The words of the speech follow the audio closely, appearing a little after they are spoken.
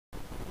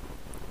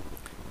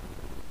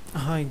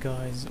Hi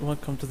guys,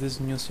 welcome to this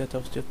new set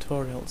of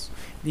tutorials.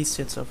 These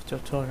sets of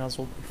tutorials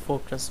will be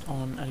focused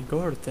on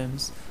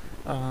algorithms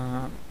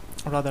uh,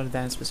 rather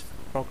than specific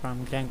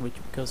programming language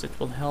because it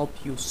will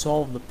help you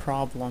solve the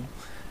problem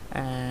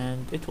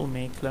and it will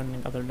make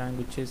learning other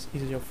languages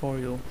easier for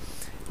you.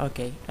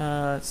 Okay,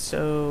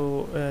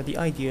 the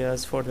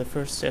ideas for the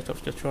first set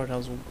of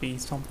tutorials will be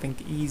something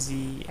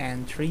easy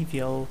and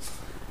trivial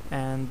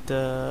and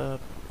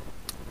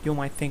you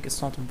might think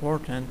it's not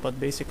important, but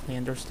basically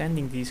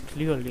understanding these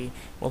clearly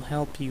will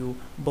help you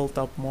build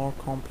up more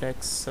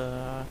complex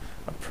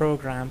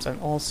programs and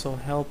also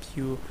help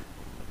you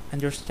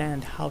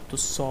understand how to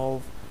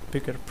solve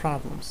bigger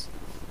problems.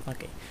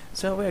 Okay,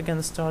 so we're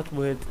gonna start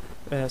with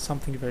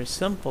something very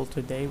simple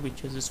today,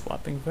 which is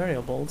swapping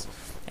variables.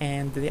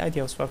 And the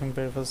idea of swapping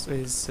variables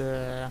is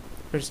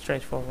very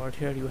straightforward.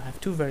 Here you have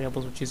two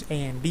variables, which is a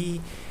and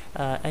b.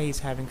 A is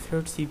having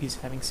 30, b is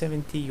having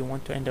 70. You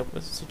want to end up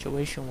with a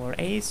situation where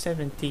a is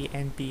 70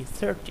 and b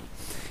 30.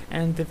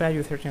 And the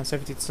value 30 and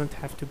 70 doesn't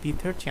have to be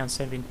 30 and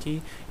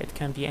 70. It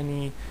can be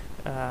any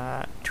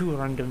two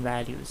random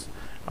values.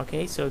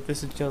 Okay, so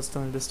this is just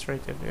an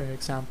illustrative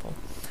example.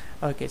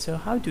 Okay, so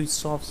how do you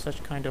solve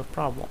such kind of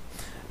problem?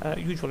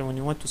 Usually when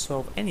you want to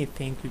solve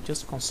anything, you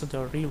just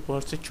consider a real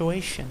world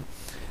situation.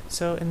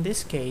 So in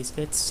this case,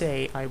 let's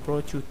say I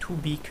brought you two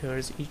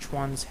beakers, each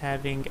one's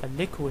having a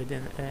liquid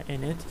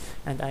in it,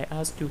 and I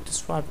asked you to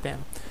swap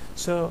them.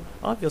 So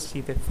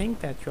obviously the thing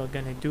that you're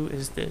gonna do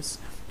is this.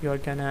 You're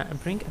gonna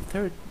bring a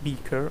third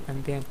beaker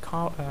and then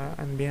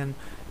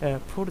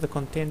pour the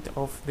content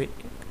of the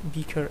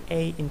beaker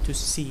A into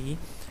C.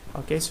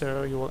 Okay,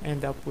 so you will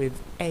end up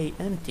with A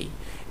empty.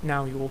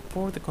 Now you will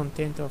pour the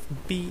content of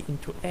B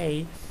into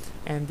A,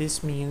 and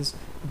this means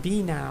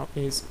B now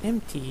is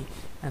empty.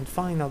 And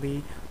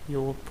finally you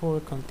will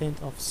pour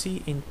content of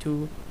C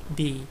into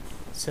B,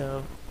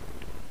 so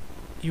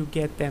you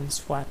get them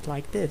swapped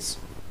like this.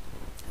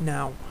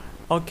 Now,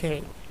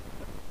 okay,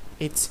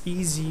 it's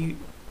easy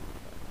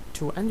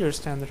to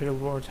understand the real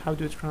world. How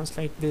do you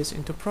translate this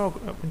into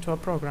a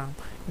program?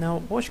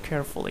 Now watch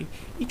carefully.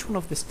 Each one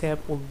of the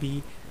steps will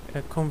be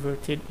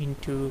converted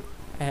into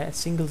a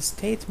single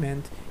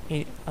statement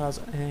in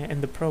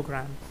the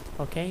program.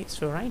 Okay,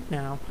 so right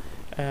now,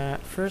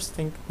 first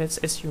thing, let's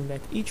assume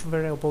that each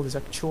variable is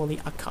actually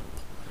a cup.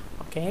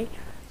 Okay,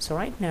 so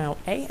right now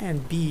a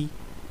and b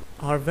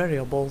are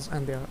variables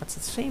and they are at the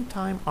same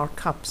time are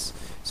cups.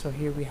 So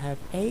here we have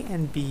a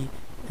and b.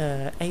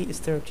 A is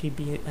 30,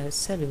 b is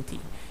 70.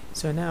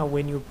 So now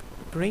when you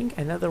bring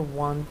another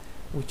one,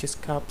 which is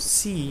cup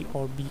C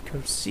or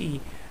beaker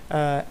C,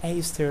 A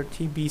is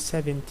 30, B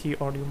 70,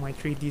 or you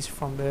might read these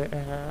from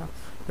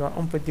your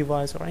input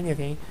device or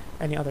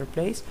any other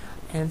place.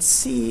 And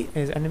C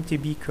is an empty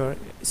beaker.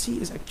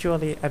 C is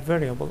actually a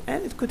variable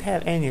and it could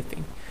have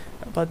anything,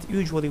 but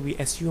usually we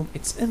assume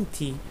it's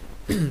empty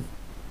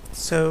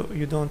so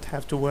you don't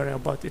have to worry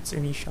about its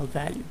initial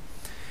value.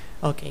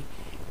 Okay,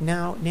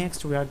 now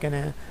next we are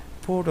gonna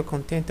pour the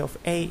content of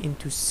A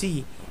into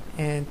C,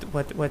 and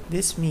what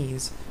this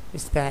means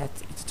is that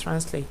it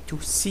translates to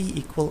C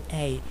equal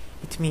A.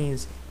 It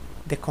means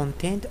the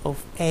content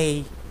of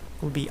A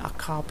will be a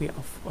copy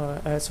of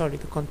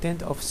the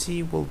content of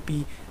C will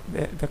be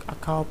a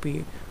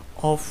copy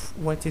of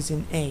what is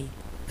in A.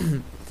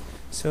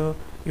 So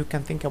you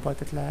can think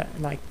about it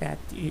like that.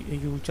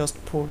 You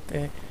just pour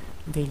the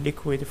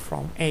liquid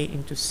from A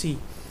into C.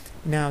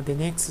 Now the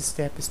next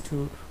step is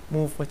to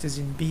move what is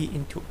in B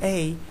into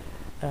A,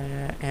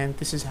 and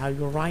this is how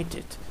you write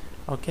it.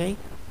 Okay,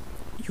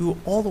 you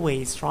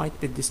always write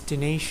the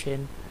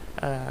destination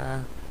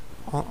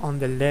on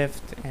the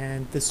left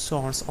and the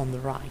source on the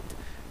right.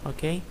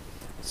 Okay,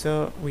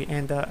 so we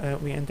end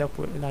up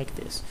with like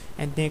this.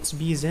 And next,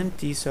 B is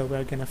empty, so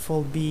we're gonna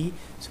fill B.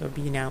 So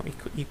B now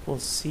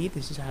equals C.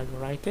 This is how you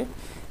write it.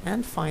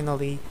 And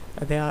finally,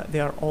 they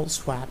are all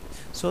swapped.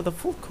 So the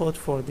full code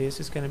for this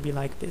is gonna be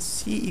like this: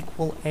 C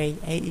equal A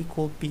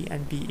equal B,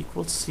 and B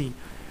equals C.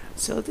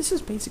 So this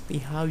is basically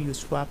how you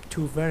swap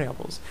two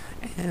variables.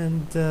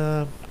 And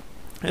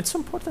it's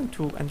important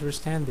to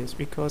understand this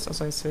because,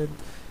 as I said,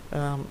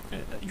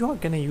 you are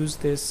gonna use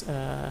this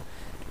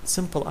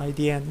simple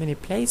idea in many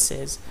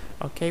places.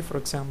 Okay, for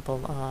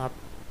example,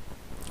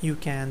 you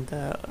can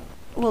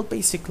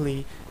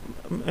basically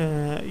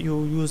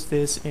you use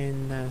this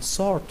in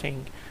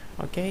sorting.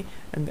 Okay,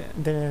 and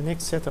the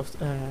next set of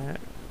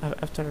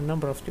after a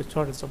number of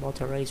tutorials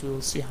about arrays, we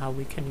will see how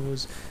we can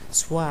use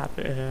swap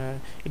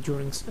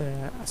during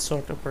a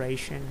sort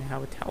operation,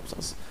 how it helps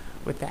us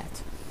with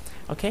that.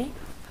 Okay,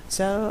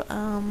 so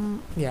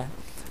yeah,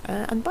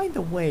 and by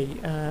the way,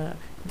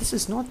 this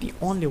is not the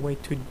only way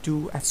to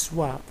do a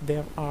swap.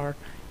 There are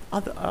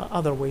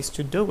other ways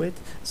to do it.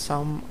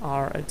 Some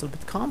are a little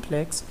bit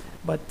complex,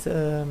 but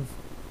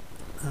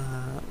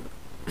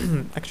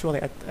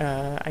actually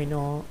I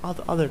know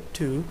other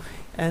two,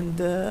 and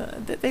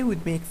they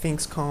would make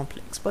things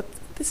complex, but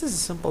this is a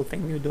simple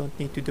thing. You don't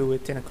need to do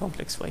it in a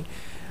complex way.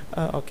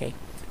 Okay,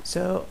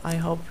 so I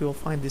hope you'll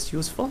find this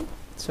useful.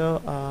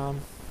 So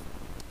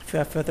If you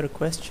have further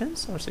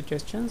questions or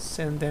suggestions,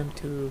 send them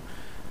to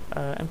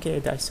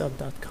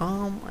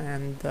mk@isub.com,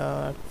 and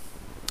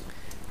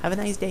have a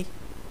nice day.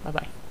 Bye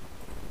bye.